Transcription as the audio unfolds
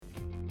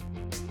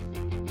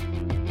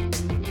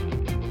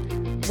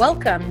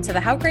Welcome to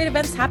the How Great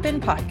Events Happen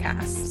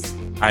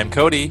podcast. I'm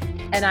Cody.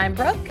 And I'm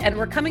Brooke, and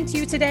we're coming to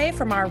you today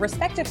from our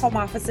respective home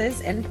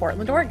offices in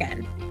Portland,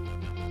 Oregon.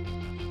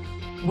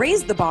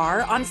 Raise the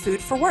bar on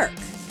food for work.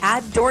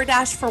 Add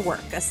DoorDash for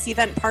Work, a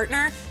Cvent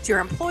partner, to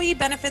your employee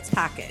benefits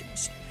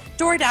package.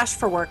 DoorDash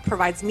for Work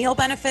provides meal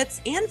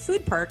benefits and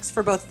food perks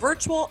for both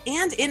virtual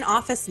and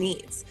in-office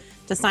needs.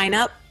 To sign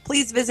up,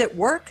 please visit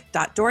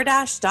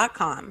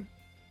work.doordash.com.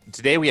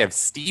 Today we have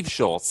Steve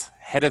Shultz,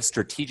 Head of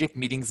Strategic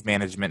Meetings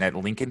Management at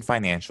Lincoln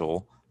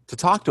Financial, to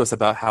talk to us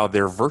about how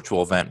their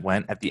virtual event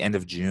went at the end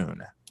of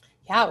June.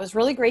 Yeah, it was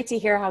really great to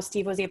hear how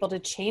Steve was able to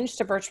change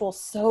to virtual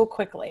so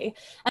quickly.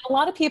 And a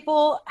lot of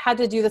people had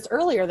to do this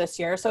earlier this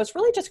year. So it's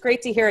really just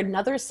great to hear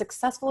another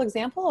successful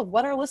example of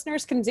what our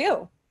listeners can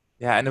do.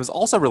 Yeah, and it was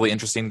also really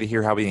interesting to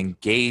hear how we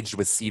engaged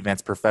with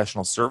Cvent's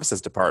professional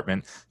services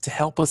department to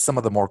help with some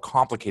of the more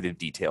complicated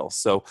details.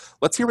 So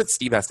let's hear what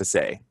Steve has to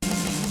say.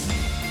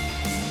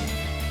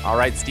 All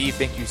right, Steve,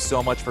 thank you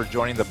so much for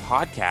joining the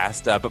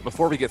podcast. But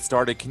before we get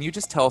started, can you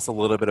just tell us a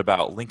little bit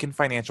about Lincoln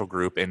Financial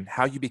Group and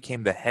how you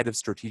became the head of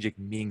strategic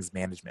meetings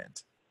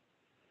management?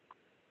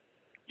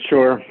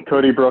 Sure.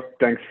 Cody, Brooke,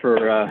 thanks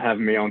for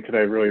having me on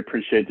today. Really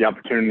appreciate the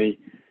opportunity.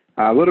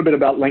 A little bit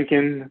about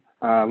Lincoln.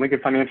 Lincoln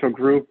Financial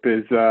Group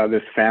is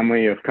this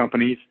family of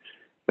companies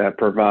that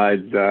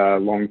provides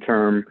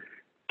long-term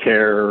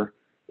care,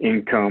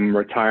 income,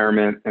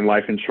 retirement, and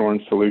life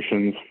insurance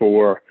solutions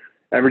for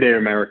everyday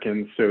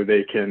Americans so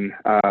they can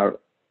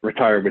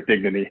retire with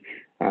dignity.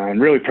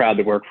 I'm really proud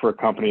to work for a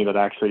company that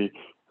actually,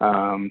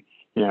 does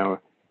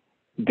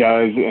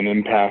an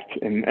impact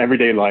in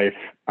everyday life.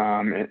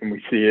 And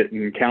we see it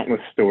in countless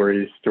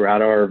stories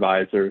throughout our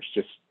advisors,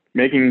 just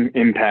making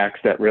impacts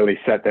that really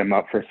set them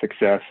up for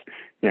success,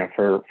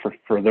 for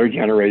their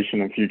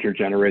generation and future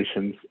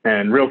generations.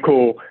 And real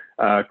cool,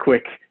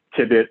 quick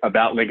tidbit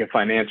about Lincoln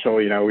Financial.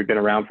 We've been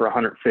around for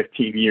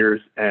 115 years,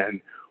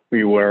 and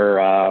we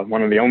were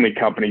one of the only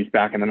companies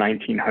back in the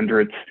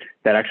 1900s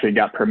that actually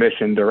got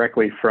permission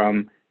directly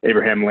from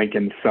Abraham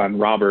Lincoln's son,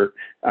 Robert,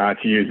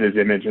 to use his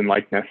image and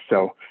likeness.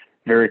 So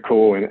very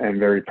cool and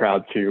very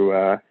proud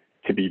to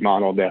be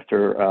modeled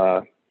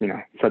after,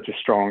 such a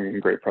strong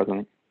and great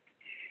president.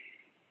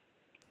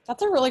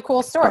 That's a really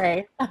cool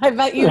story. I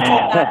bet you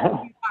told that a few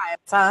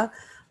times, huh?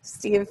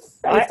 Steve,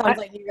 it sounds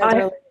like you guys are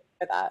really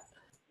good at that.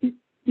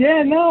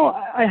 Yeah,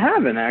 no, I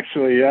haven't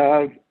actually.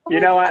 I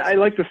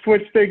like to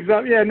switch things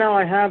up. Yeah, no,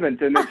 I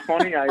haven't. And it's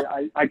funny,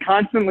 I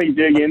constantly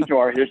dig into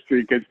our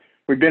history because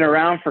we've been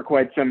around for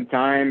quite some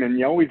time, and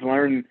you always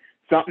learn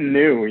something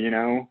new,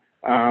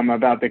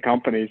 about the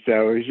company.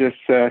 So it was just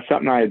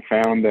something I had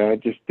found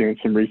just doing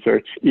some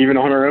research, even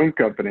on our own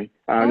company.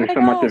 There's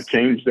so much has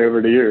changed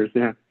over the years.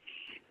 Yeah.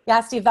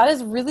 Yeah, Steve, that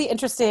is really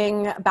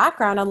interesting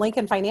background on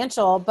Lincoln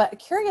Financial, but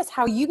curious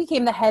how you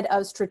became the head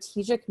of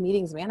strategic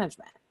meetings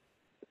management.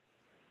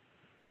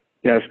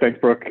 Yes, thanks,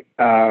 Brooke.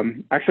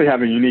 Actually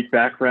have a unique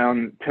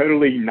background,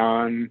 totally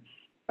non-life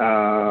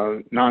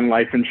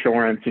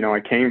insurance. I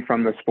came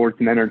from the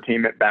sports and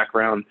entertainment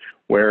background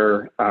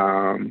where,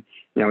 I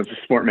was a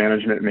sport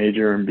management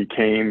major and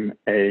became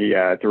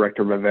a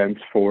director of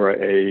events for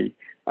a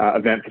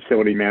event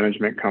facility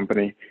management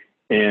company.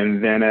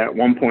 And then at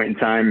one point in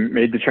time,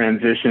 made the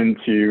transition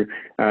to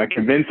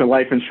convince a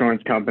life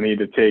insurance company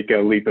to take a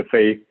leap of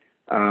faith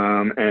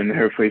and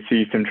hopefully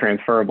see some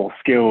transferable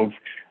skills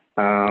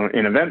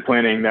in event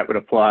planning that would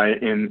apply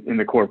in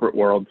the corporate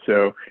world.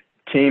 So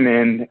came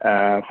in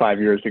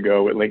 5 years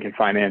ago with Lincoln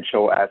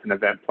Financial as an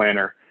event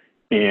planner.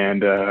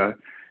 And, in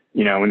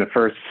the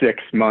first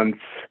 6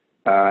 months,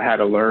 had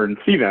to learn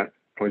Cvent.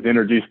 Was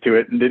introduced to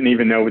it and didn't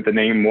even know what the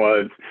name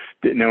was,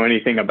 didn't know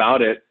anything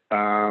about it,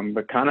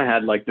 but kind of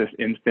had like this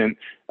instant,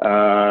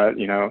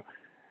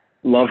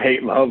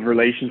 love-hate love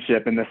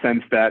relationship in the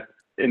sense that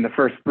in the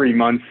first 3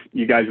 months,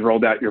 you guys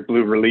rolled out your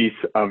blue release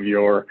of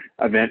your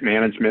event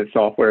management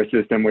software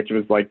system, which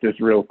was like this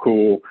real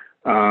cool,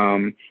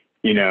 evolution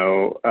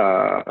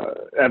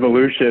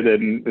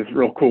and this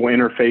real cool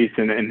interface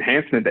and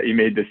enhancement that you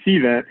made to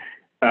Cvent.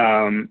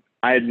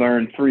 I had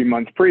learned 3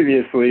 months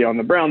previously on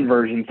the Brown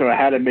version, so I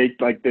had to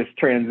make like this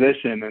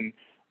transition. And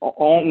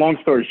long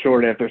story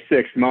short, after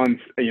 6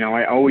 months,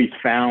 I always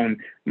found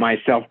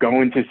myself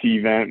going to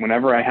Cvent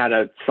whenever I had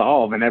to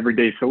solve an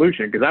everyday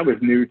solution because I was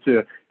new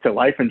to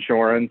life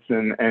insurance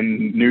and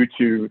new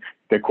to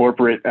the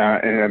corporate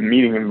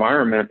meeting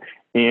environment.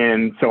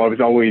 And so I was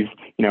always,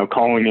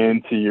 calling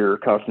into your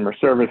customer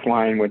service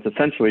line, which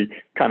essentially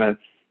kind of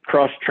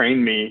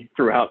cross-trained me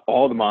throughout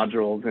all the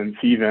modules in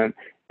Cvent.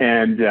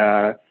 And,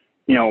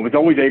 I was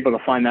always able to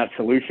find that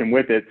solution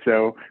with it.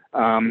 So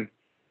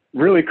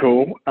really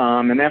cool.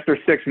 And after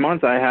 6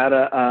 months, I had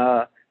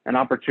an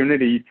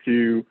opportunity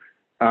to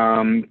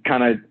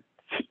kind of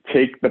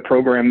take the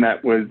program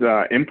that was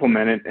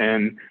implemented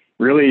and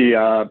really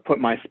put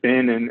my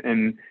spin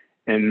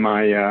and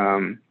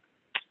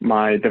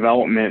my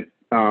development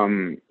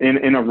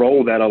in a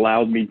role that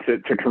allowed me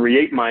to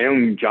create my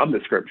own job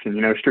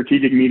description.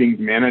 Strategic meetings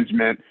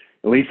management,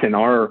 at least in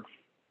our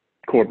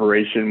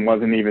corporation,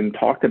 wasn't even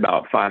talked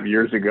about 5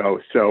 years ago.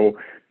 So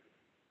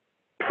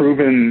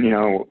proven,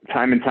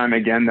 time and time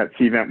again that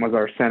Cvent was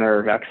our center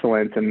of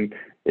excellence, and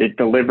it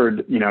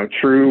delivered,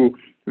 true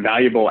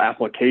valuable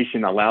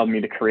application, allowed me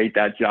to create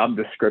that job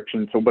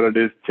description to what it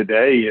is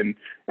today,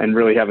 and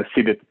really have a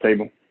seat at the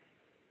table.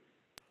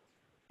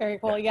 Very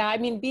cool. Yeah. I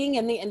mean, being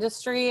in the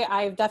industry,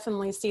 I've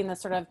definitely seen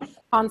this sort of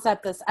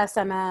concept, this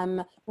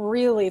SMM,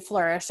 really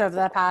flourish over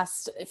the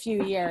past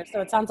few years. So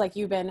it sounds like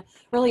you've been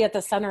really at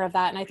the center of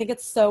that. And I think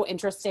it's so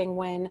interesting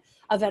when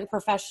event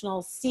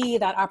professionals see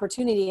that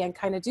opportunity and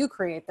kind of do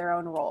create their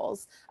own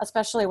roles,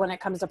 especially when it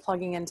comes to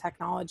plugging in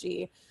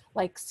technology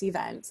like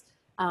Cvent.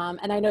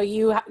 And I know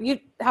you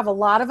have a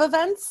lot of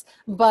events,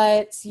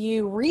 but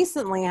you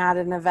recently had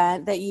an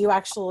event that you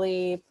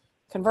actually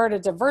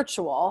converted to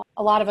virtual.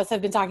 A lot of us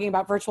have been talking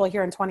about virtual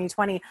here in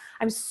 2020.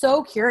 I'm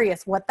so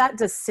curious what that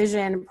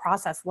decision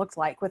process looked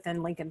like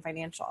within Lincoln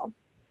Financial.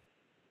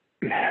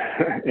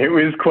 It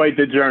was quite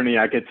the journey,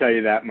 I could tell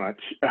you that much.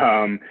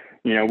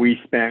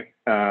 We spent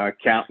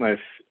countless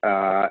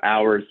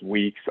hours,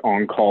 weeks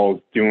on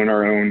calls doing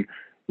our own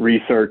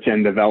research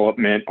and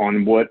development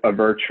on what a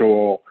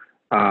virtual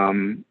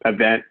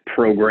event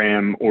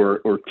program or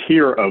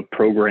tier of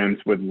programs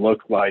would look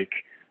like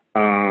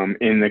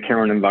in the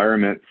current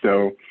environment.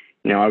 So,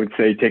 I would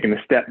say taking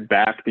a step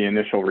back, the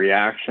initial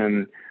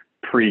reaction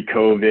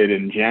pre-COVID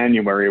in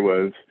January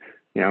was,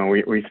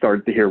 we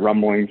started to hear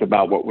rumblings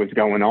about what was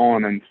going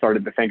on and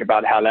started to think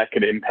about how that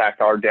could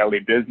impact our daily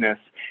business.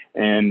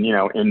 And,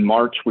 in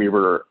March, we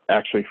were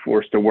actually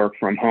forced to work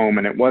from home.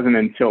 And it wasn't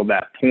until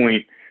that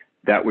point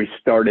that we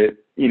started,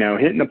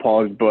 hitting the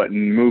pause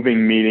button,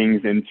 moving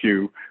meetings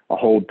into a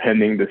hold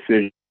pending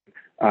decision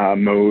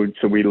mode.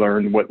 So we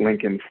learned what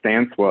Lincoln's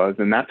stance was.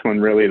 And that's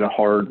when really the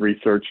hard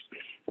research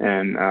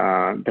and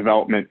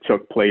development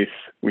took place.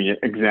 We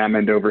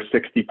examined over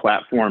 60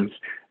 platforms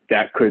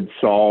that could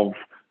solve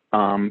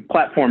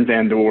platforms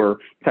and or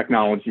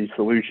technology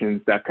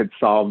solutions that could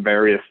solve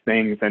various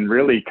things, and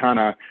really kind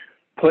of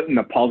putting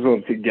the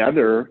puzzle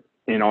together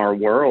in our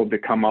world to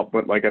come up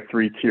with like a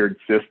 3-tiered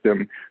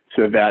system,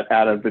 so that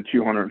out of the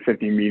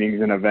 250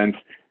 meetings and events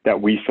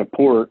that we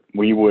support,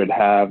 we would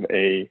have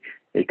a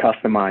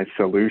customized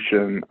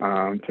solution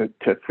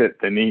to fit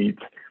the needs.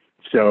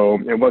 So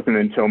it wasn't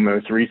until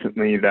most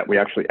recently that we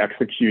actually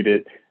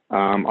executed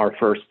our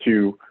first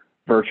 2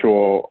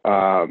 virtual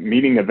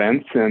meeting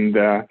events. And,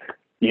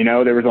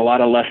 there was a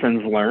lot of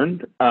lessons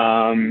learned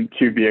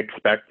to be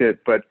expected,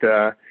 but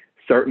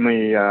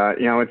certainly,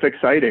 it's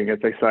exciting.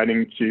 It's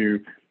exciting to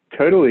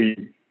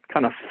totally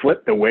kind of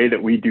flip the way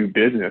that we do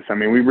business. I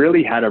mean, we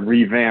really had to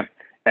revamp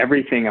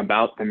everything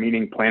about the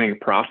meeting planning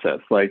process.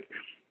 Like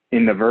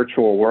in the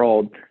virtual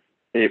world,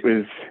 it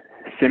was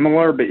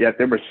similar, but yet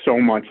there was so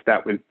much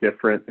that was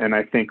different. And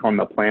I think on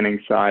the planning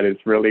side is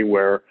really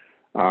where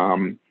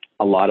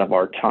a lot of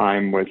our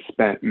time was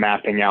spent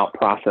mapping out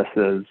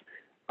processes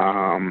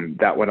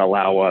that would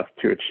allow us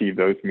to achieve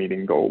those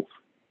meeting goals.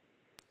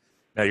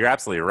 No, you're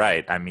absolutely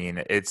right. I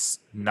mean, it's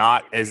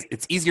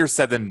easier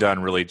said than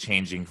done, really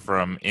changing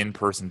from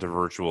in-person to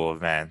virtual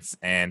events.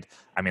 And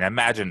I mean, I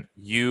imagine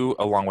you,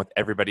 along with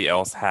everybody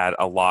else, had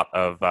a lot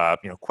of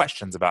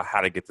questions about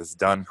how to get this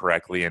done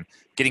correctly, and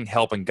getting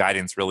help and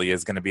guidance really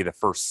is going to be the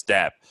first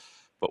step.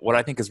 But what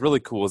I think is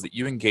really cool is that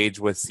you engage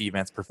with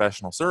Cvent's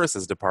professional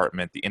services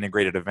department, the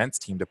integrated events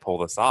team, to pull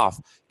this off.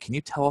 Can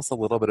you tell us a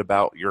little bit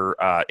about your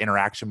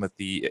interaction with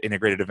the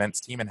integrated events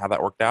team and how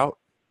that worked out?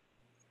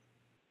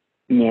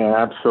 Yeah,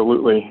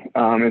 absolutely.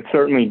 It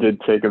certainly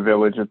did take a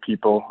village of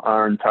people.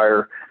 Our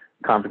entire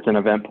conference and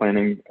event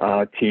planning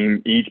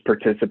team each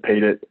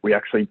participated. We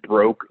actually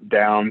broke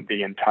down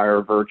the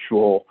entire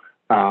virtual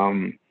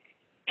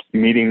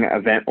meeting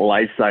event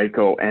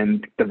lifecycle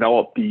and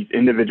developed these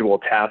individual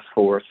task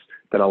force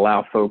that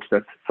allow folks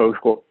that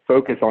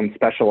focus on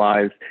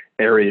specialized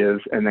areas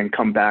and then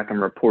come back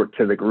and report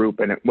to the group.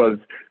 And it was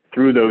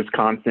through those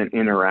constant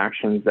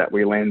interactions that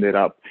we landed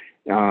up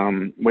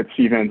with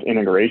Cvent's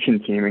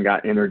integration team and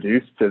got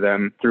introduced to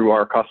them through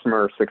our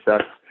customer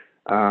success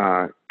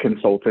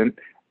consultant,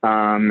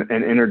 and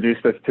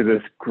introduced us to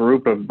this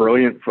group of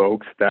brilliant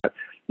folks that,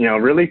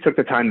 really took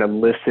the time to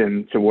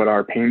listen to what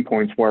our pain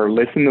points were,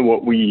 listen to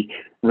what we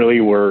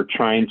really were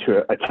trying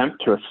to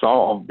attempt to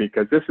solve,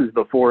 because this is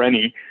before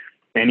any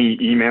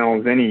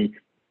emails, any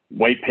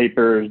white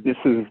papers. This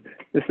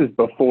is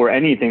before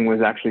anything was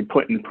actually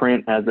put in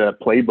print as a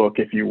playbook,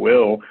 if you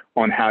will,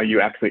 on how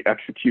you actually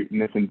execute in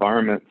this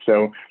environment.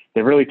 So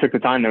they really took the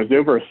time. There was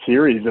over a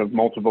series of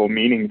multiple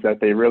meetings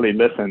that they really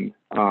listened,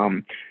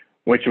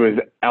 which was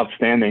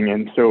outstanding.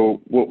 And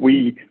so what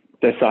we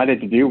decided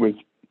to do was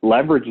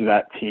leverage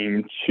that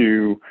team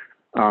to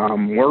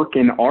work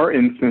in our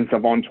instance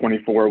of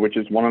On24, which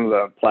is one of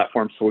the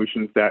platform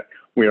solutions that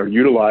we are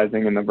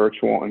utilizing in the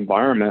virtual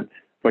environment,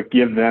 but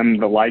give them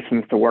the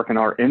license to work in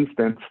our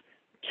instance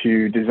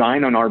to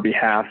design on our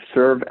behalf,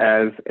 serve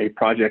as a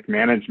project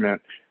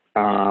management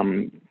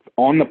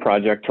on the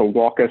project to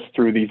walk us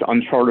through these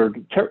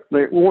uncharted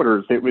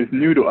waters. It was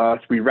new to us.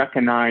 We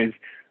recognized,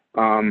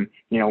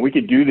 we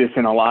could do this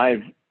in a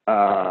live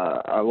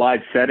a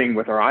live setting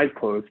with our eyes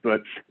closed,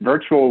 but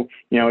virtual,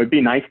 it'd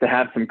be nice to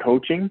have some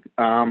coaching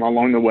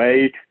along the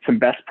way, some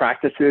best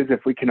practices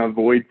if we can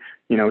avoid,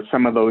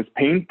 some of those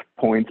pain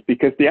points,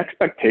 because the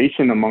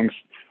expectation amongst,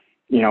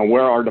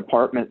 where our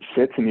department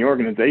sits in the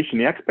organization,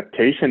 the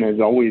expectation is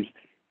always,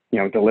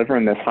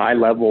 delivering this high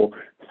level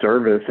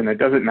service. And it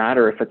doesn't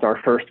matter if it's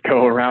our first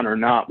go around or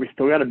not, we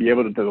still got to be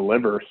able to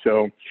deliver.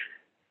 So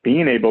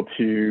being able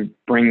to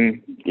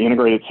bring the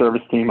integrated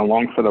service team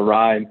along for the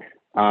ride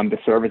to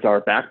serve as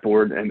our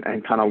backboard and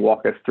kind of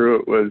walk us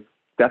through it was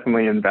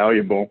definitely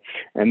invaluable.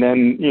 And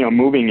then,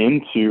 moving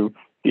into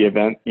the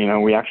event,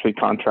 we actually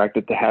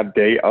contracted to have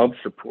day of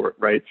support,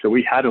 right? So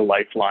we had a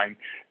lifeline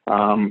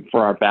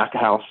for our back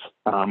house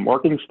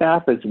working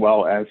staff, as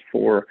well as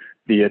for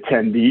the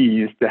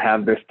attendees to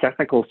have this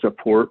technical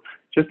support,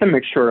 just to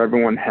make sure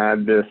everyone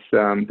had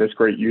this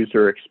great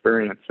user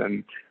experience.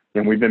 And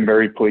we've been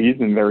very pleased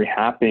and very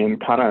happy, and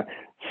kind of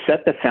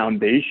set the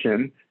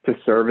foundation to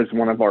serve as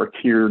one of our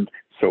tiered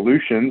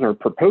solutions, or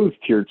proposed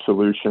tiered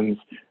solutions,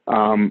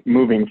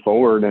 moving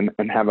forward,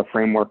 and have a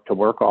framework to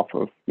work off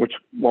of, which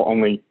will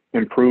only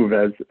improve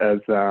as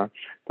the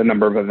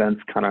number of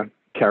events kind of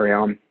carry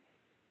on.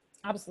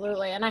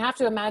 Absolutely. And I have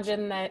to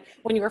imagine that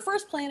when you were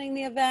first planning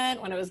the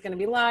event, when it was going to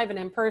be live and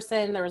in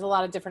person, there was a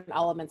lot of different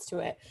elements to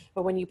it.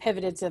 But when you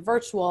pivoted to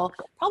virtual,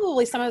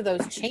 probably some of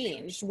those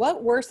changed.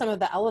 What were some of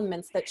the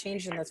elements that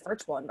changed in this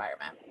virtual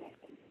environment?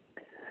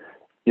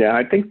 Yeah,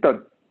 I think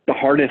the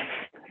hardest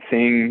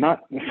thing,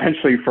 not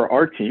essentially for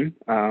our team,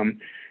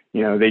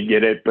 they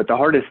get it, but the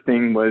hardest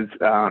thing was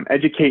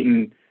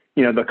educating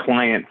the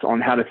clients on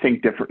how to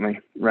think differently,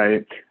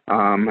 right?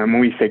 And when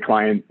we say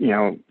client,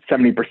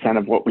 70%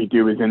 of what we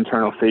do is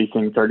internal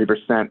facing,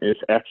 30% is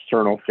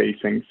external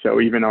facing.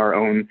 So even our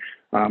own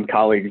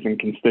colleagues and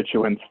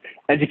constituents,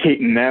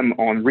 educating them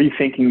on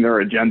rethinking their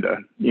agenda.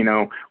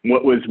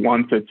 What was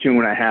once a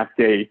 2.5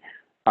 day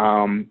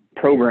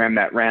program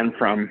that ran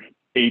from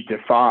 8 to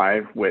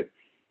 5 with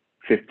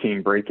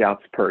 15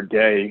 breakouts per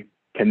day,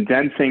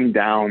 condensing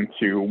down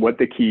to what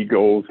the key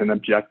goals and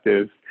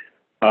objectives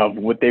of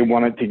what they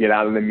wanted to get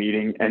out of the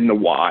meeting, and the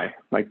why.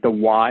 Like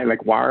why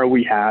are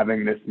we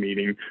having this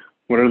meeting?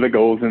 What are the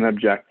goals and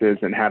objectives,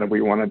 and how do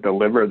we want to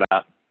deliver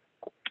that?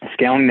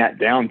 Scaling that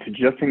down to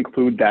just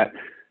include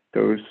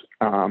those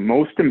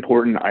most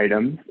important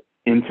items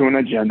into an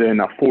agenda in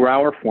a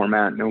 4-hour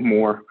format, no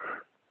more,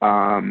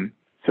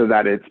 so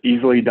that it's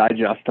easily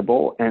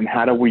digestible. And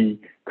how do we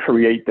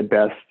create the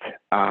best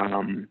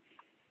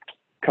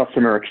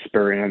customer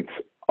experience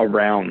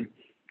around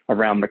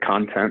the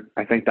content?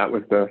 I think that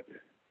was the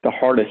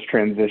hardest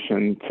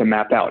transition to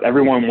map out.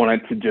 Everyone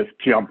wanted to just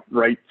jump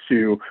right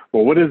to,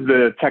 well, what is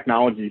the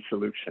technology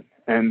solution?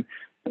 And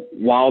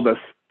while the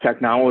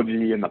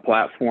technology and the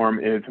platform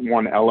is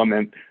one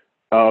element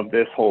of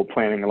this whole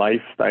planning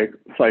life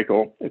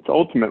cycle, it's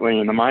ultimately,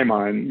 in my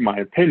mind, my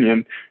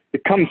opinion,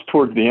 it comes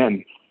towards the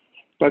end.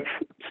 Let's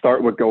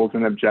start with goals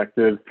and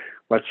objectives.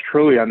 Let's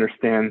truly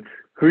understand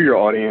who your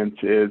audience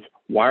is.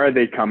 Why are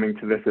they coming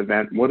to this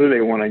event? What do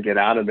they want to get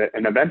out of it?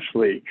 And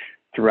eventually,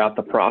 throughout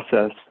the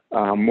process,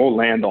 we'll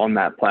land on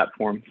that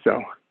platform.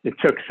 So it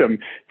took some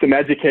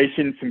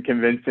education, some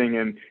convincing,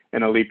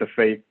 and a leap of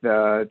faith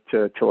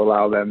to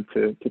allow them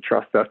to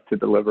trust us to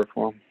deliver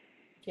for them.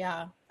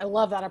 Yeah, I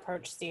love that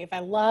approach, Steve. I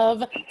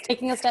love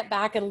taking a step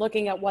back and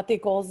looking at what the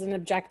goals and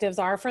objectives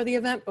are for the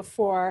event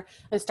before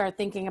I start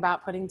thinking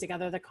about putting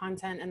together the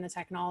content and the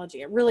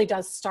technology. It really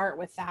does start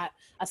with that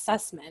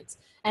assessment.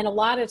 And a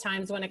lot of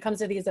times when it comes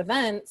to these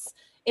events,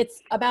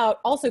 it's about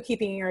also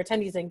keeping your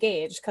attendees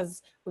engaged,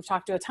 because we've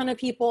talked to a ton of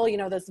people,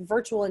 this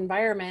virtual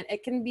environment,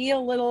 it can be a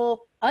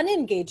little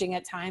unengaging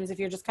at times if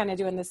you're just kind of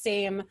doing the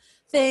same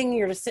thing.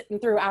 You're just sitting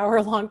through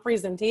hour-long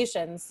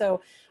presentations.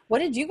 So what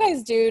did you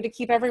guys do to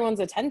keep everyone's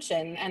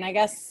attention? And I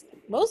guess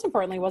most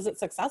importantly, was it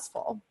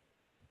successful?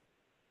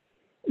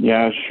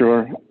 Yeah,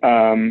 sure.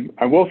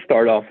 I will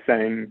start off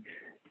saying,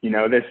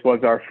 this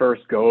was our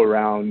first go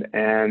around,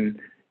 and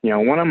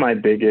one of my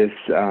biggest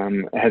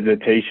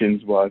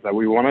hesitations was that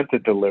we wanted to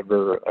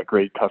deliver a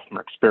great customer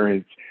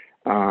experience.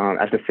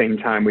 At the same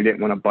time, we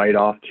didn't want to bite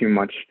off too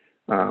much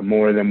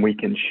more than we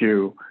can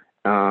chew,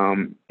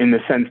 in the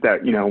sense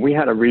that, we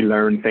had to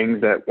relearn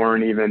things that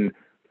weren't even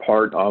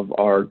part of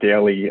our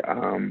daily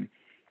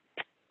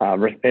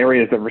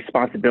areas of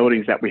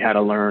responsibilities that we had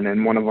to learn.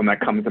 And one of them that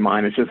comes to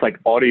mind is just like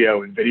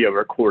audio and video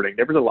recording.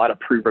 There was a lot of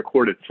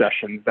pre-recorded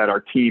sessions that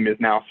our team is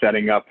now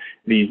setting up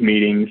these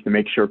meetings to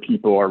make sure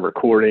people are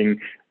recording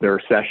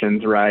their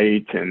sessions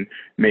right, and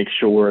make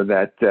sure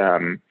that,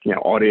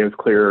 audio is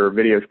clear,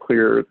 video is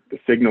clear, the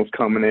signal's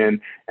coming in.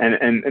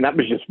 And that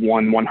was just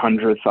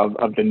 1/100th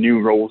of the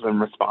new roles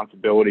and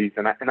responsibilities.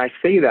 And I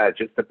say that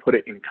just to put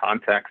it in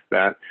context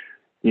that,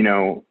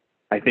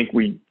 I think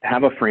we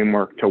have a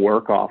framework to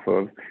work off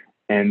of.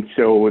 And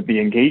so the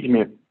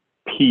engagement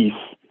piece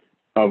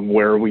of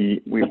where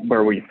we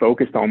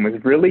focused on was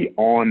really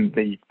on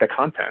the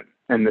content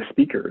and the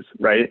speakers,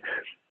 right?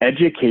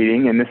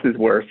 Educating, and this is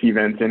where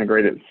CVent's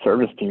integrated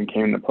service team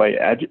came into play,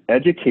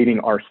 educating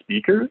our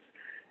speakers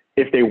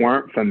if they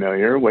weren't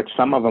familiar, which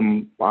some of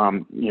them,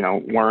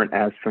 weren't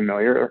as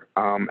familiar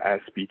as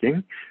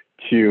speaking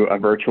to a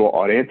virtual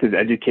audience, is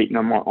educating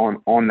them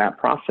on that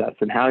process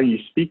and how you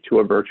speak to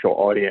a virtual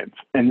audience.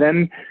 And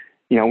then,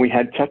 we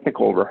had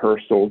technical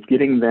rehearsals,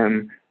 getting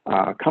them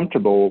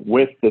comfortable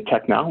with the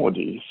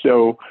technology.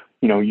 So,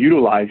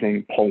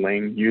 utilizing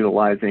polling,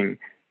 utilizing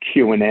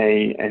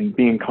Q&A, and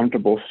being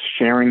comfortable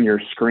sharing your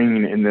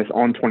screen in this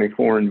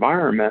On24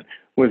 environment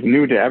was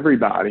new to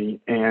everybody.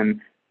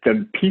 And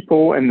the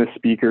people and the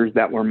speakers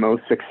that were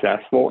most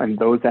successful and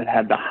those that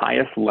had the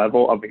highest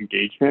level of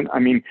engagement, I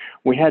mean,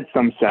 we had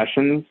some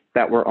sessions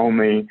that were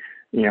only,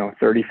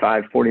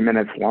 35, 40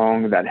 minutes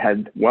long that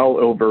had well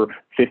over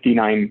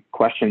 59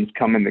 questions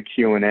come in the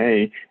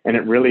Q&A, and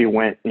it really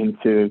went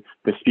into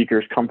the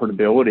speaker's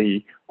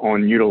comfortability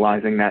on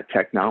utilizing that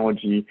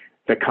technology,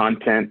 the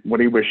content, what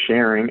he was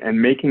sharing,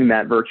 and making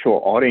that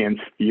virtual audience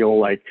feel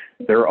like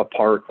they're a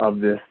part of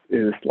this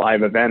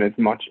live event as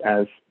much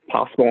as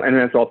possible and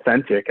as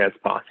authentic as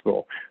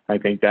possible. I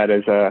think that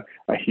is a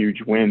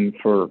huge win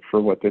for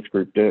what this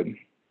group did.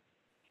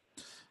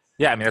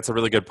 Yeah, I mean, that's a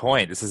really good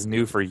point. This is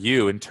new for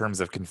you in terms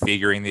of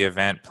configuring the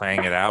event,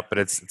 playing it out, but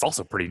it's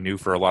also pretty new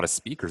for a lot of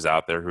speakers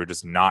out there who are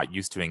just not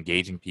used to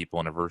engaging people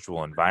in a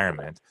virtual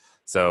environment.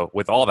 So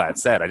with all that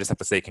said, I just have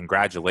to say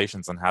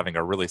congratulations on having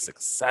a really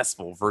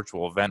successful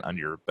virtual event under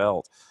your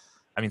belt.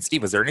 I mean,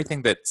 Steve, was there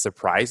anything that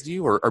surprised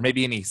you or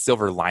maybe any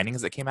silver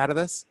linings that came out of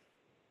this?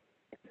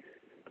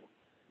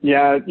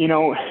 Yeah,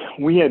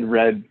 we had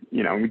read,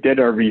 we did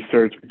our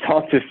research, we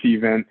talked to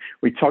Steven,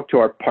 we talked to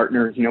our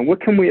partners, what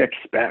can we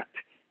expect,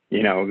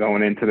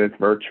 going into this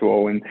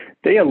virtual? And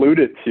they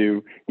alluded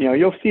to,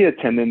 you'll see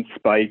attendance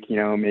spike,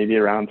 maybe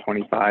around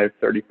 25,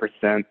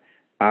 30%.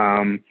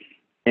 And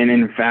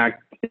in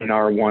fact, in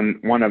our one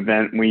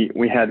event,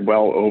 we had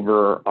well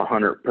over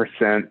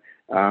 100%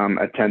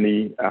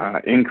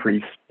 attendee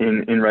increase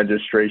in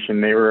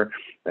registration. They were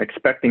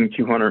expecting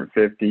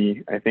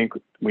 250. I think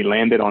we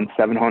landed on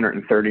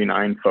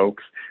 739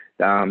 folks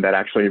that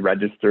actually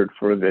registered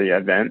for the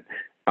event.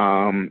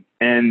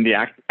 And the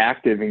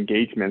active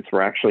engagements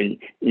were actually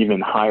even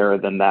higher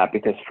than that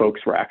because folks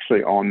were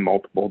actually on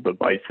multiple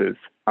devices.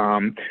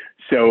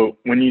 So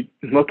when you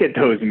look at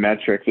those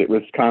metrics, it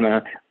was kind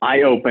of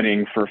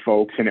eye-opening for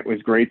folks, and it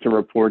was great to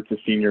report to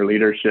senior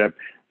leadership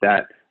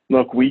that,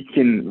 look, we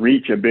can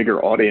reach a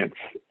bigger audience.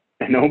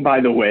 And oh, by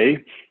the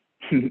way,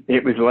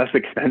 it was less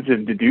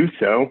expensive to do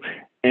so.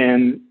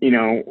 And,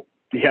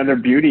 the other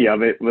beauty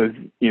of it was,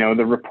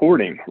 the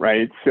reporting,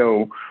 right?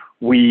 So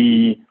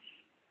we,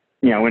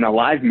 in a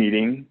live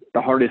meeting,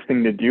 the hardest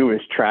thing to do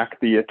is track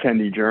the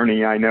attendee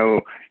journey. I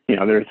know,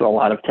 there's a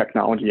lot of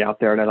technology out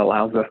there that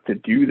allows us to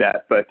do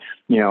that, but,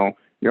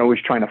 you're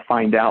always trying to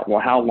find out, well,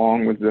 how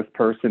long was this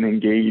person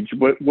engaged?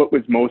 What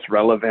was most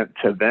relevant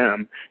to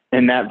them?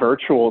 In that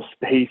virtual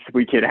space,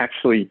 we could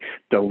actually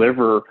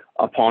deliver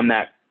upon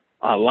that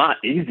a lot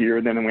easier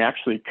than we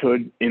actually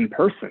could in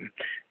person.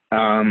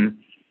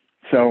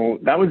 So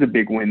that was a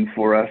big win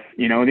for us.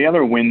 The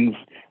other wins,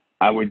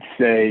 I would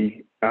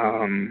say,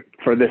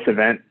 for this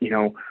event,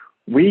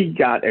 we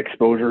got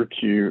exposure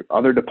to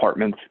other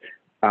departments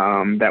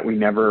that we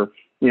never,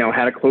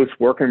 had a close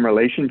working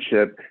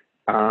relationship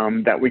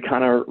that we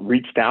kind of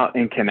reached out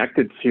and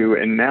connected to.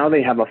 And now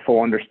they have a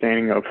full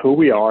understanding of who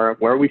we are,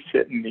 where we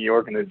sit in the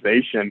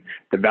organization,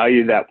 the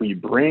value that we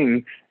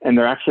bring, and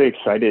they're actually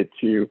excited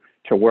to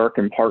work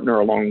and partner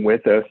along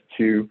with us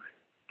to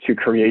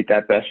create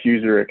that best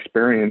user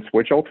experience,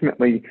 which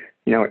ultimately,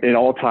 it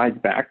all ties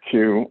back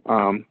to,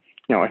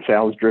 a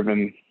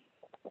sales-driven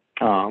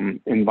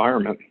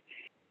environment.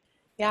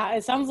 Yeah,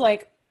 it sounds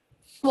like,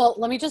 well,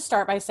 let me just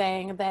start by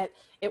saying that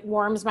it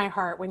warms my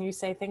heart when you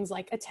say things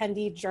like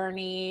attendee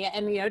journey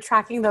and,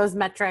 tracking those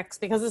metrics,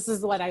 because this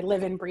is what I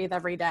live and breathe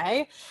every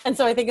day. And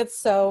so I think it's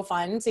so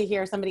fun to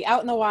hear somebody out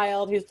in the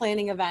wild who's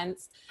planning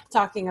events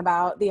talking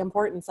about the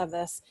importance of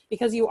this,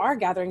 because you are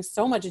gathering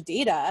so much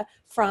data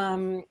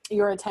from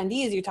your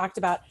attendees. You talked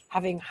about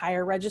having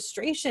higher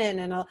registration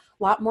and a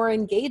lot more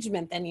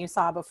engagement than you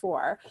saw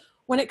before.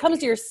 When it comes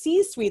to your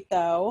C-suite,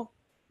 though,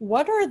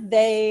 what are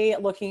they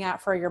looking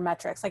at for your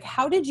metrics? Like,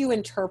 how did you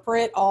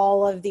interpret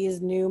all of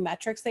these new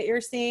metrics that you're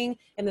seeing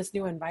in this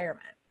new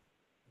environment?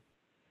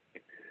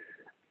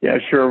 Yeah,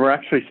 sure. We're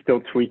actually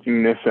still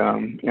tweaking this,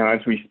 as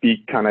we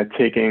speak, kind of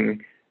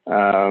taking,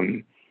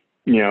 some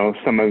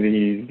of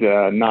these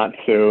not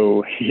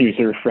so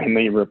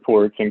user-friendly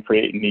reports and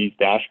creating these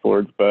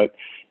dashboards, but,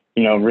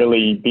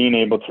 really being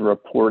able to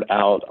report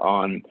out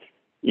on,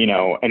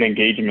 an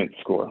engagement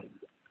score.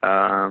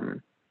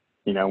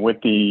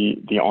 With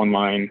the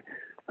online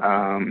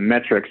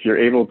metrics, you're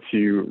able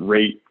to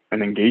rate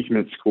an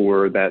engagement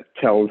score that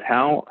tells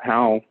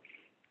how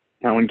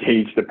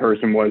engaged the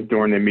person was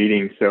during the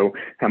meeting. So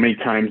how many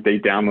times they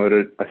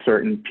downloaded a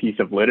certain piece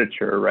of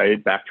literature,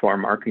 right, back to our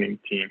marketing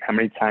team, how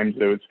many times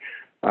those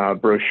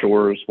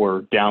brochures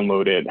were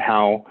downloaded,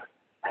 how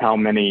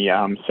many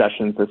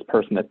sessions this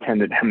person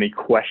attended, how many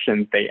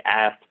questions they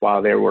asked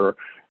while they were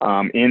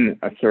in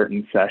a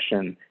certain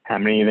session, how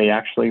many they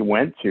actually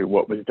went to,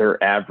 what was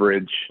their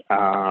average,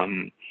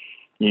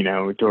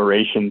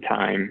 duration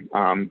time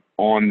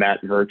on that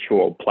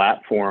virtual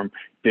platform.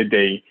 Did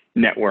they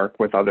network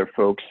with other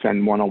folks,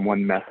 send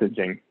one-on-one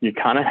messaging? You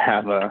kind of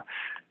have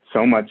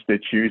so much to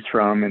choose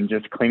from, and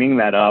just cleaning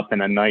that up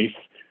in a nice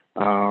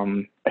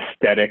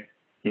aesthetic,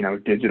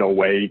 digital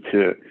way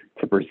to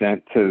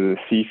present to the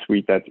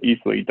C-suite that's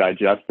easily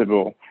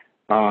digestible.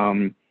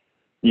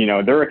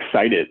 They're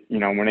excited.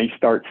 When they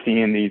start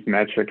seeing these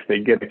metrics, they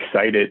get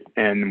excited.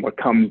 And what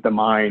comes to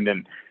mind,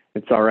 and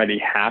it's already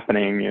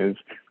happening, is,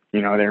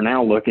 they're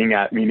now looking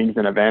at meetings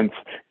and events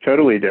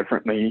totally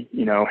differently.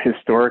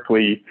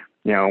 Historically,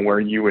 where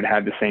you would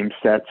have the same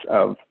sets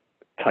of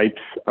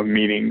types of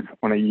meetings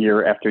on a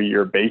year after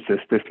year basis,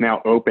 this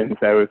now opens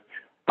those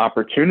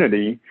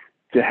opportunity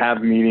to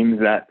have meetings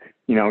that,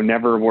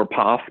 never were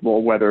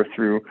possible, whether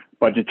through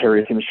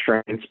budgetary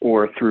constraints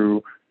or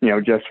through,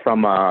 just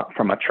from a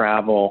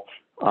travel,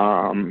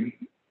 a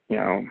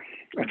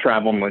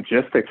travel and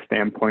logistics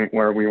standpoint,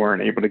 where we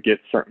weren't able to get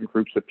certain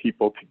groups of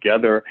people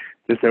together.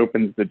 This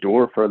opens the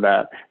door for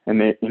that,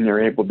 and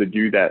you're able to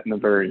do that in a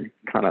very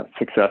kind of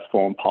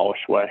successful and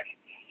polished way.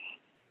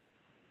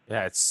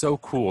 Yeah, it's so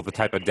cool, the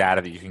type of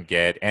data that you can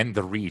get and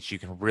the reach. You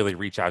can really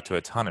reach out to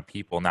a ton of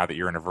people now that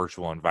you're in a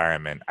virtual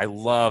environment. I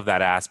love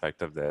that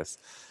aspect of this.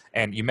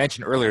 And you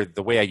mentioned earlier,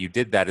 the way you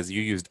did that is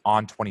you used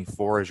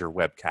On24 as your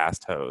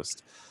webcast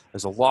host.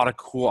 There's a lot of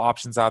cool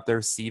options out there,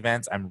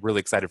 Cvents. I'm really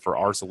excited for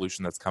our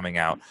solution that's coming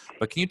out.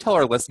 But can you tell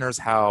our listeners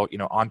how,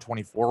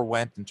 On24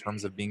 went in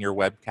terms of being your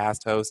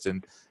webcast host,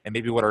 and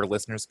maybe what our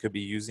listeners could be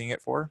using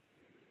it for?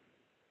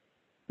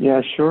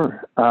 Yeah,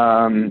 sure.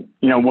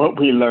 What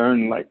we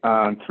learned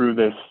through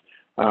this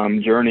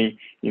journey,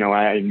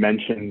 I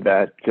mentioned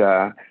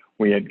that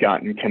we had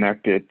gotten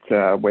connected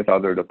with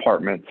other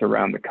departments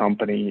around the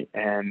company,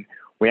 and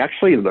we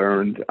actually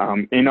learned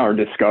in our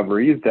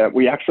discoveries that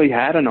we actually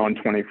had an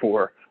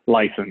On24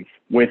 license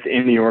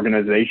within the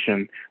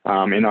organization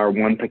in our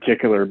one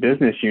particular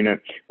business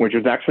unit, which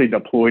was actually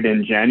deployed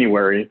in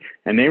January.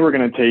 And they were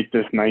going to take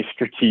this nice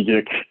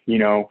strategic,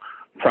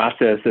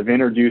 process of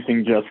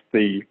introducing just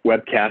the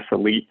Webcast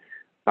Elite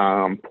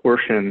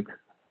portion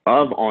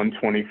of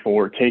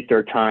On24, take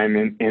their time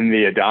in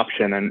the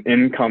adoption. And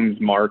in comes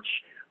March.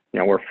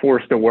 We're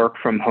forced to work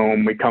from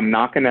home. We come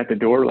knocking at the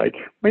door like,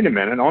 wait a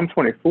minute,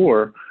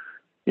 On24,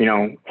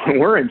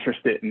 we're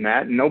interested in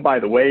that. And oh, by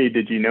the way,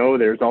 did you know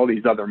there's all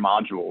these other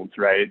modules,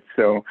 right?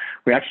 So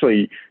we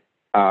actually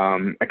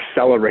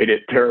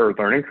accelerated their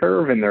learning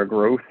curve and their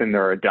growth and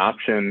their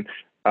adoption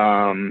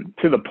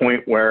to the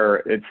point where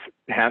it's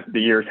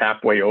the year's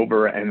halfway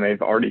over, and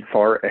they've already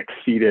far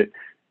exceeded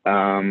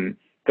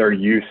their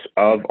use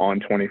of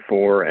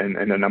On24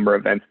 and the number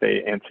of events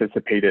they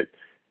anticipated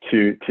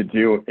to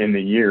do in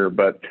the year.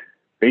 But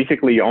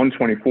basically,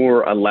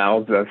 On24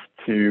 allows us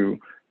to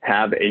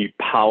have a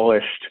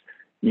polished,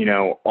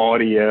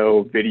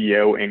 audio,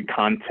 video, and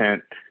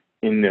content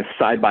in this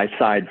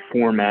side-by-side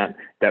format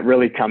that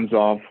really comes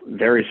off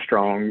very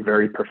strong,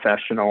 very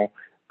professional.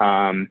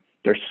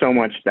 There's so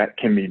much that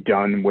can be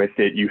done with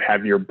it. You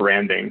have your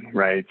branding,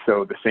 right?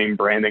 So the same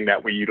branding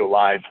that we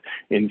utilize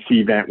in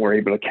Cvent, we're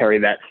able to carry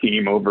that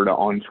theme over to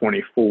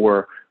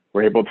On24.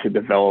 We're able to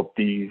develop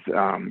these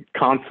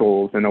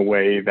consoles in a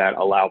way that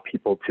allow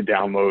people to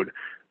download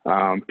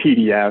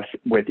PDFs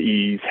with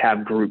ease,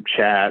 have group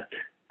chat,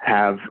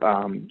 have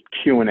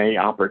Q&A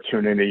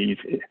opportunities,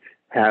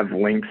 have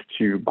links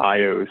to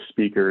bios,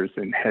 speakers,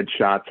 and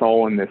headshots,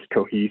 all in this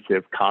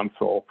cohesive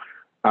console.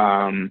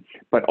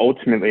 But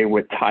ultimately,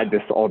 what tied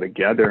this all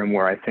together, and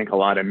where I think a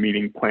lot of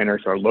meeting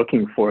planners are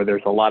looking for,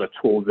 there's a lot of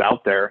tools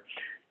out there,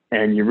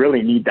 and you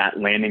really need that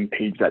landing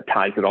page that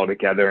ties it all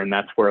together. And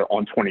that's where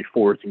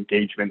On24's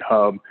Engagement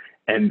Hub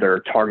and their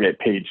target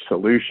page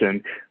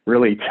solution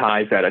really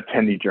ties that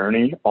attendee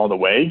journey all the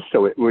way.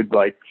 So it would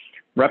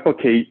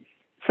replicate,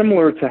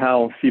 similar to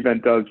how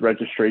Cvent does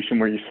registration,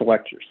 where you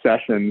select your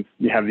sessions.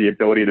 You have the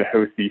ability to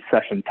host these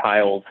session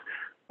tiles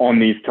on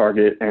these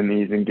target and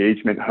these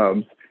engagement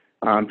hubs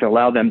to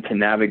allow them to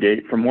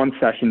navigate from one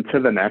session to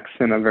the next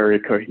in a very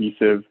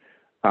cohesive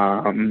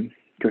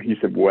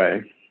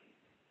way.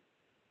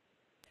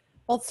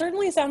 Well, it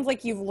certainly sounds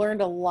like you've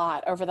learned a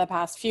lot over the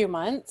past few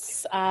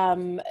months.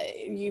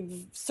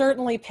 You've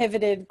certainly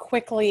pivoted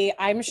quickly.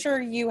 I'm sure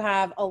you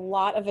have a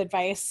lot of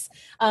advice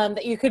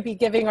that you could be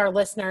giving our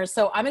listeners.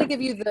 So I'm going to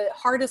give you the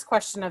hardest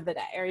question of the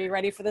day. Are you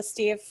ready for this,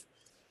 Steve?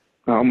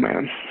 Oh,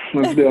 man.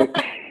 Let's do it.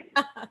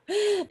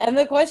 And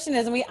the question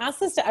is, and we ask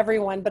this to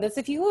everyone, but it's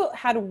if you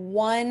had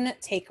one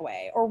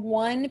takeaway or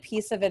one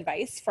piece of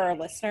advice for our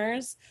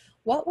listeners,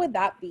 what would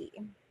that be?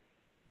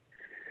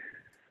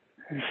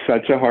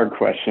 Such a hard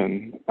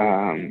question.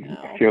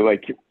 I feel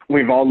like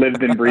we've all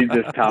lived and breathed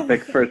this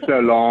topic for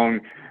so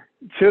long,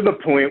 to the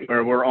point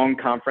where we're on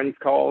conference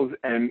calls,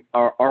 and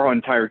our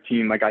entire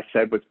team, like I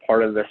said, was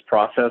part of this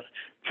process,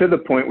 to the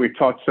point we've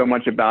talked so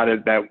much about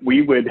it that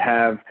we would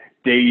have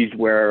days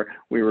where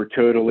we were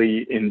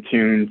totally in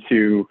tune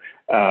to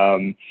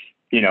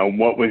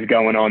what was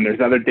going on. There's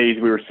other days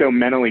we were so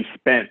mentally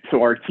spent.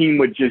 So our team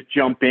would just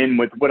jump in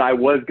with what I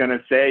was going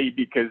to say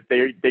because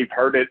they've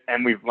heard it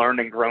and we've learned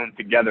and grown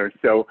together.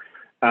 So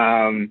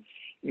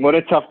what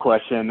a tough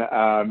question.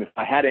 If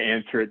I had to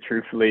answer it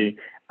truthfully,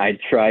 I'd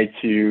try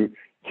to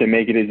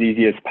make it as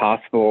easy as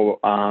possible.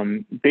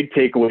 Big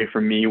takeaway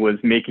for me was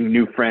making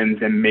new friends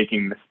and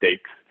making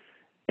mistakes.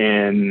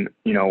 And,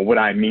 what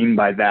I mean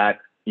by that,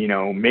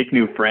 make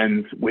new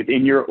friends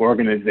within your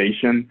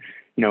organization.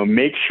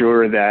 Make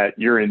sure that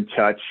you're in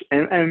touch.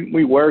 And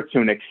we were to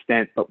an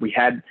extent, but we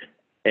had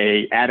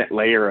a added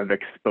layer of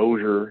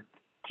exposure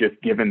just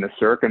given the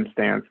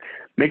circumstance.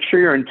 Make sure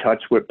you're in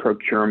touch with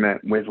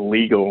procurement, with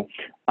legal.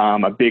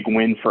 A big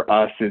win for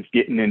us is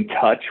getting in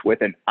touch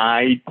with an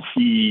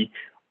IT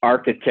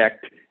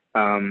architect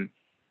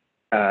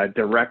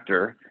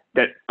director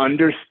that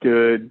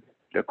understood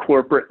the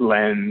corporate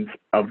lens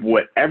of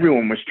what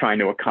everyone was trying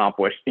to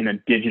accomplish in a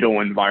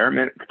digital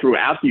environment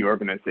throughout the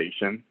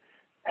organization,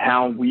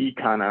 how we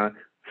kind of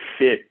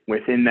fit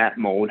within that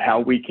mold, how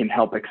we can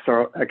help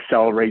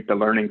accelerate the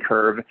learning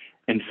curve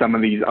and some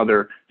of these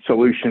other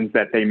solutions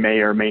that they may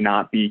or may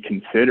not be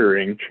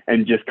considering,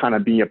 and just kind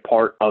of be a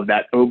part of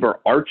that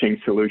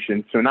overarching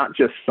solution. So not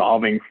just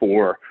solving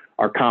for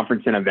our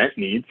conference and event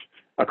needs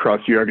across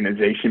the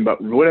organization,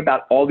 but what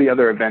about all the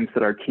other events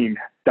that our team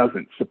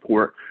doesn't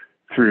support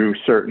through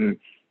certain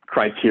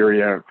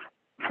criteria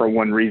for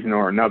one reason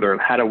or another?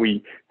 How do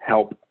we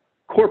help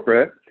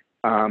corporate,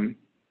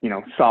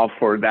 solve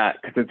for that?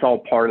 Because it's all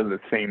part of the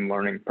same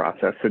learning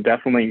process. So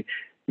definitely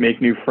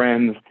make new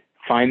friends,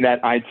 find that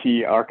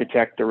IT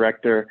architect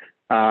director,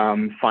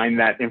 find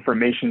that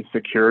information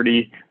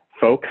security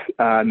folks,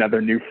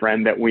 another new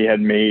friend that we had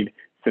made.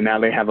 So now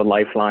they have a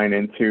lifeline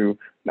into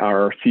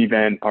our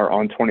CVent, our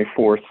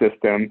On24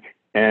 system,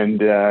 and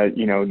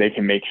they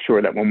can make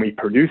sure that when we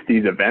produce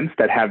these events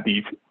that have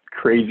these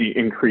crazy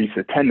increased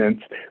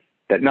attendance,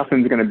 that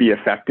nothing's going to be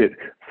affected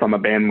from a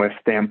bandwidth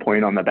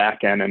standpoint on the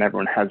back end, and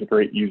everyone has a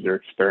great user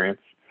experience.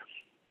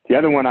 The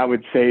other one I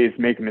would say is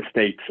make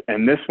mistakes,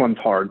 and this one's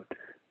hard.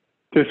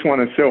 This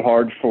one is so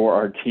hard for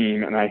our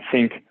team, and I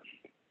think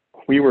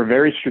we were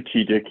very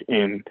strategic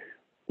in,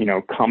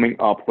 coming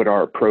up with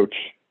our approach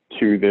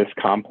to this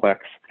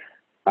complex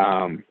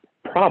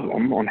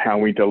problem on how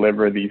we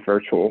deliver these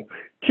virtual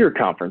tier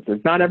conferences.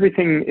 Not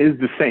everything is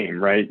the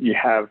same, right? You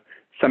have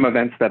some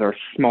events that are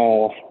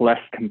small, less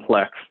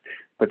complex,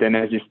 but then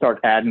as you start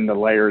adding the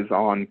layers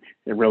on,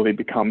 it really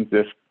becomes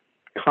this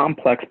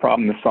complex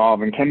problem to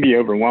solve and can be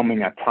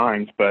overwhelming at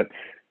times. But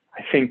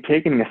I think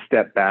taking a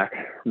step back,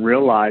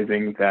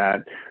 realizing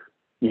that,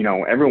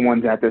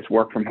 everyone's at this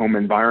work from home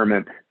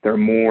environment, they're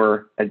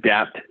more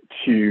adept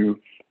to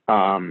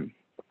an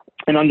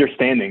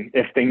understanding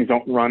if things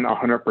don't run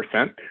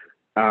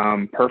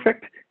 100%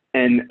 perfect.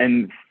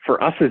 And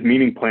for us as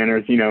meeting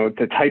planners,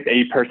 the type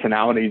A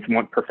personalities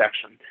want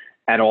perfection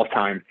at all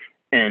times.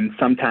 And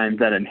sometimes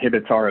that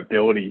inhibits our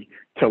ability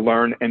to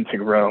learn and to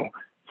grow.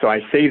 So I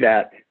say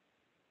that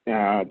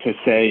to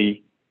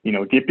say,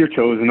 dip your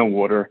toes in the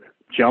water,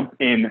 jump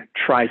in,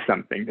 try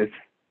something. This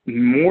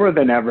more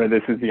than ever,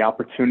 this is the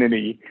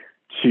opportunity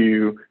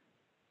to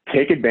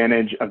take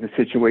advantage of the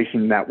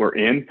situation that we're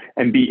in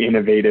and be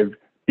innovative,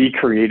 be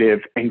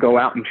creative, and go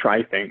out and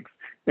try things.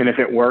 And if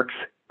it works,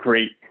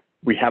 great.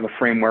 We have a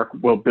framework.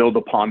 We'll build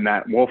upon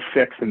that. We'll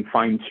fix and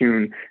fine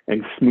tune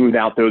and smooth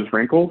out those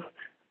wrinkles.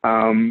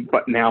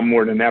 But now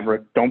more than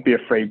ever, don't be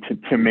afraid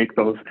to make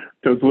those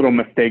little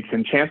mistakes.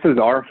 And chances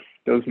are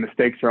those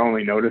mistakes are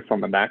only noticed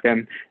on the back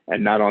end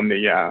and not on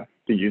the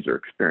user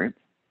experience.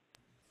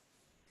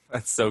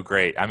 That's so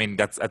great. I mean,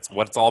 that's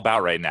what it's all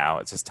about right now.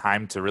 It's just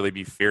time to really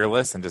be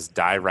fearless and just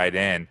dive right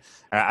in.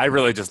 And I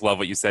really just love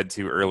what you said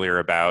too earlier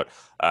about,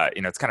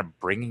 it's kind of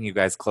bringing you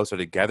guys closer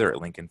together at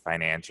Lincoln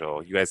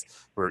Financial. You guys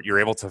you're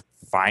able to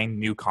find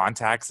new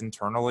contacts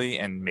internally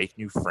and make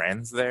new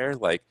friends there.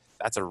 Like,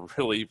 that's a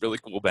really, really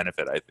cool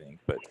benefit, I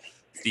think. But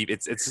Steve,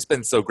 it's just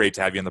been so great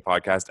to have you on the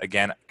podcast.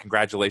 Again,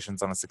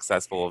 congratulations on a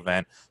successful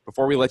event.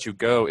 Before we let you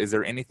go, is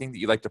there anything that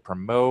you'd like to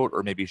promote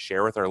or maybe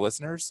share with our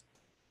listeners?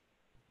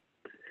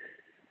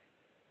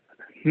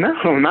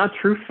 No, not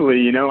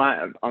truthfully.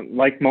 I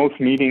like most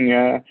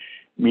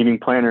meeting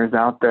planners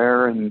out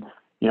there, and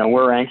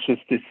we're anxious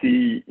to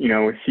see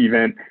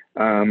CVent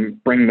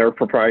bring their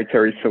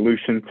proprietary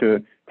solution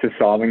to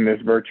solving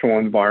this virtual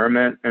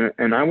environment.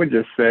 And I would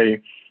just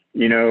say,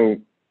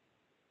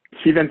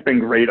 CVent's been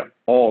great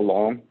all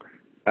along,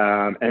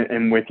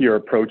 and with your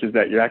approaches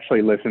that you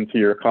actually listen to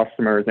your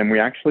customers, and we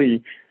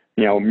actually,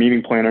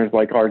 meeting planners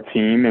like our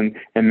team and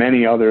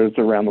many others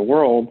around the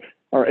world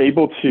are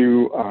able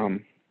to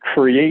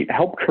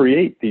help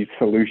create these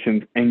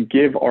solutions and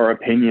give our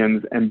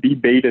opinions and be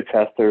beta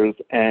testers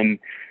and,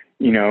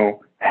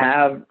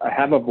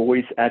 have a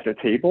voice at the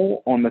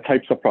table on the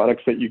types of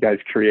products that you guys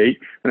create.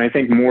 And I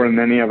think more than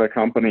any other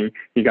company,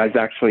 you guys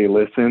actually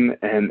listen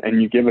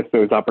and you give us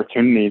those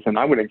opportunities. And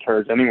I would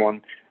encourage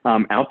anyone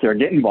out there,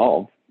 get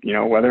involved,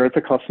 whether it's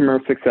a customer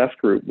success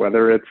group,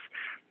 whether it's,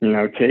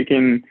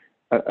 taking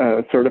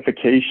a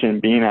certification,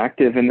 being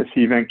active in the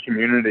Cvent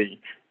community,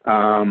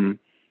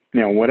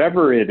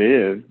 whatever it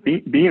is,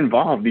 be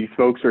involved. These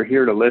folks are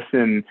here to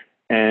listen,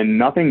 and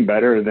nothing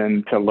better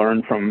than to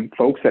learn from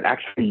folks that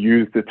actually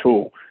use the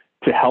tool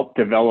to help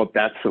develop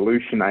that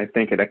solution. I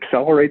think it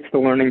accelerates the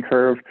learning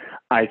curve.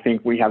 I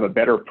think we have a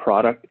better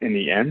product in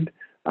the end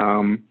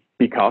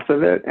because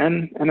of it,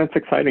 and it's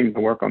exciting to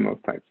work on those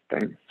types of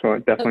things. So I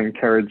definitely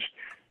encourage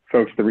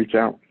folks to reach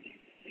out.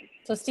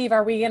 So Steve,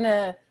 are we going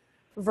to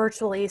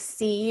virtually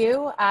see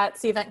you at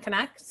Cvent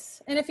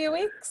Connect in a few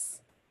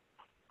weeks?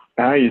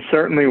 You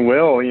certainly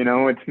will.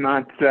 It's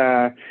not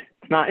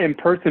in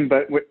person,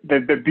 but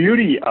the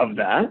beauty of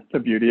that, the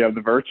beauty of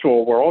the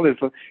virtual world is,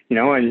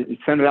 you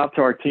send it out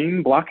to our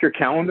team, block your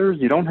calendars.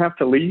 You don't have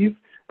to leave.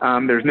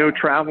 There's no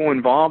travel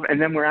involved.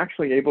 And then we're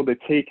actually able to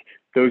take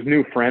those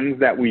new friends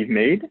that we've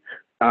made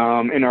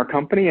in our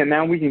company, and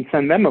now we can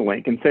send them a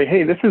link and say,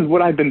 hey, this is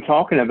what I've been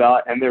talking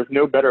about. And there's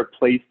no better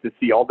place to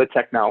see all the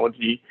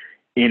technology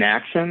in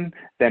action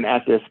than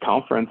at this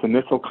conference. And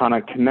this will kind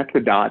of connect the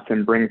dots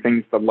and bring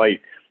things to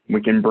light.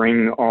 We can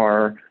bring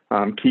our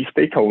key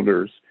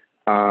stakeholders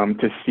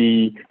to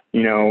see,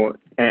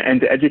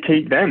 and to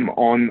educate them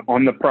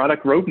on the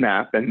product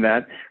roadmap, and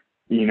that,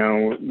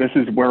 this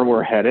is where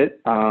we're headed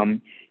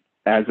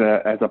as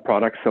a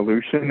product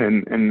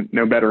solution, and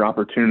no better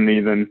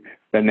opportunity than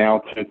now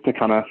to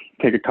kind of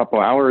take a couple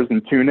hours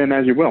and tune in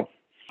as you will.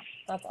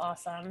 That's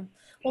awesome.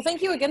 Well,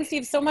 thank you again,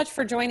 Steve, so much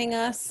for joining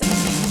us.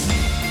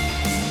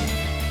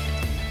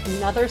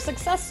 Another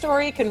success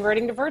story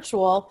converting to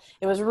virtual.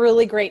 It was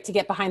really great to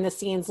get behind the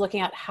scenes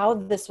looking at how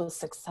this was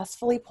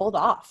successfully pulled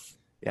off.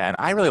 Yeah, and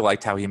I really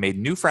liked how he made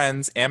new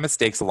friends and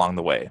mistakes along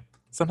the way.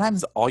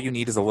 Sometimes all you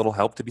need is a little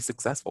help to be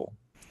successful.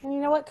 And you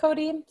know what,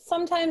 Cody?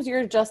 Sometimes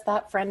you're just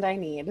that friend I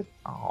need.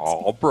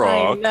 Oh, Brooke.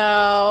 I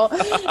know.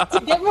 To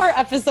get more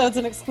episodes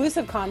and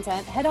exclusive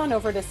content, head on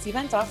over to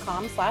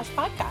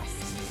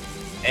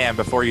cvent.com/podcast. And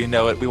before you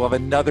know it, we will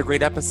have another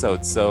great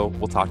episode. So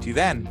we'll talk to you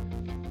then.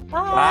 Bye.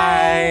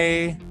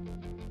 Bye.